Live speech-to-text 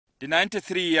The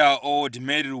 93-year-old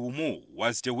Mary Luwum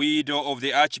was the widow of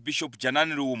the Archbishop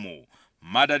Janani Luwum,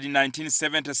 murdered in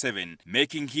 1977,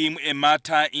 making him a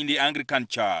martyr in the Anglican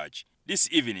Church.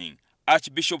 This evening,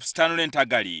 Archbishop Stanley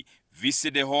Ntagali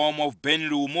visited the home of Ben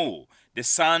Luwum, the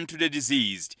son to the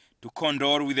deceased, to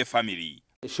condole with the family.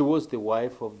 She was the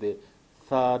wife of the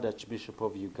third Archbishop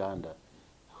of Uganda,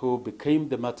 who became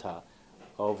the martyr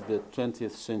of the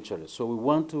 20th century. So we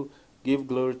want to give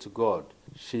glory to God.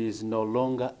 She is no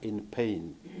longer in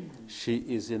pain. She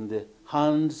is in the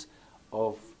hands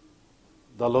of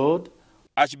the Lord.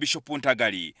 Archbishop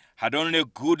Ntagali had only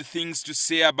good things to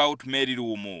say about Mary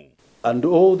Luwum. And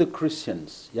all the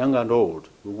Christians, young and old,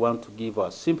 we want to give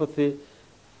our sympathy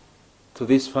to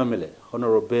this family.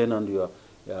 Honorable Ben and your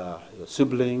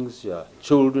siblings, your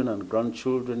children and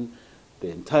grandchildren,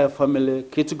 the entire family,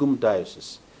 Kitgum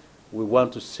Diocese. We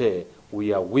want to say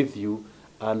we are with you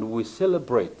and we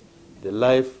celebrate the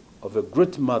life of a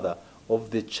great mother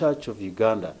of the Church of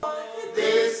Uganda.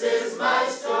 This is my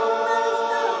story.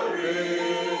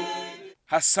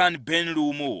 Her son Ben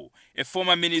Luwum, a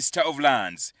former Minister of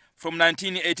Lands from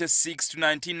 1986 to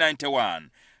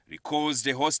 1991, recalls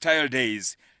the hostile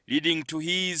days leading to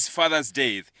his father's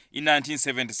death in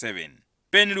 1977.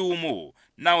 Ben Luwum,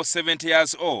 now 70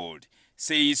 years old,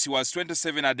 says he was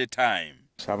 27 at the time.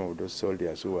 Some of those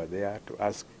soldiers who were there to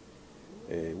ask,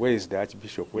 where is the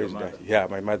Archbishop? Where is that? Yeah,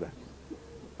 my mother.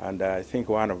 And I think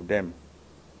one of them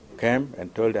came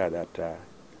and told her that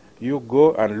you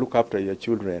go and look after your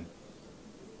children.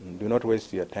 Do not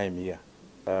waste your time here.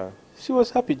 She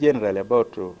was happy generally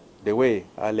about the way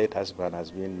her late husband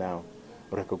has been now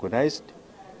recognized.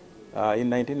 In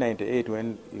 1998,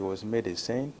 when he was made a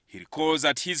saint. He recalls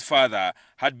that his father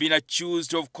had been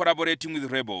accused of collaborating with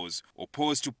rebels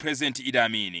opposed to President Idi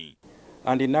Amin.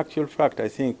 And in actual fact, I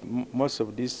think most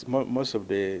of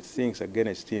the things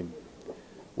against him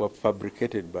were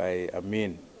fabricated by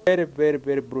Amin. Very, very,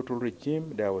 very brutal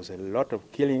regime. There was a lot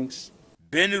of killings.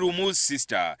 Ben Luwum's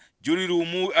sister, Julie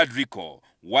Luwum Adriko,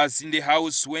 was in the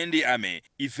house when the army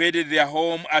invaded their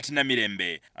home at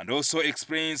Namirembe, and also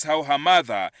explains how her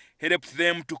mother helped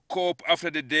them to cope after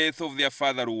the death of their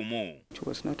father Luwum. It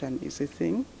was not an easy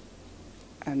thing,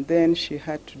 and then she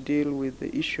had to deal with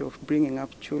the issue of bringing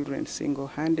up children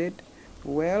single-handed.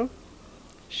 Well,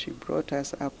 she brought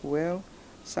us up well.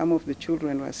 Some of the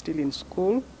children were still in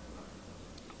school.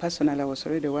 Personally, I was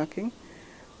already working,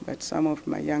 but some of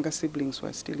my younger siblings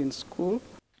were still in school.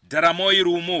 Daramoy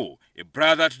Luwum, a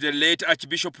brother to the late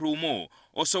Archbishop Luwum,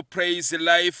 also praised the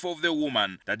life of the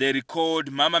woman that they recalled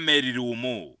Mama Mary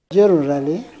Luwum.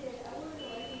 Generally,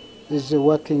 is a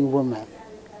working woman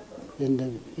in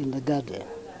the garden.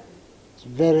 It's a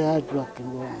very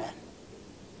hard-working woman,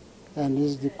 and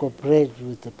is to cooperate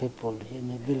with the people in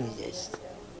the villages.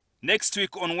 Next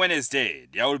week on Wednesday,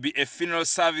 there will be a funeral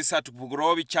service at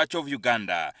Bugorobi Church of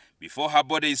Uganda before her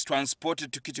body is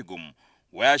transported to Kitgum,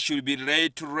 where she will be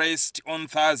laid to rest on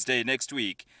Thursday next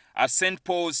week at St.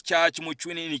 Paul's Church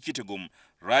Muchwini in Kitgum,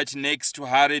 right next to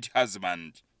her late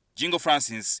husband. Jingo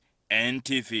Francis,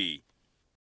 NTV.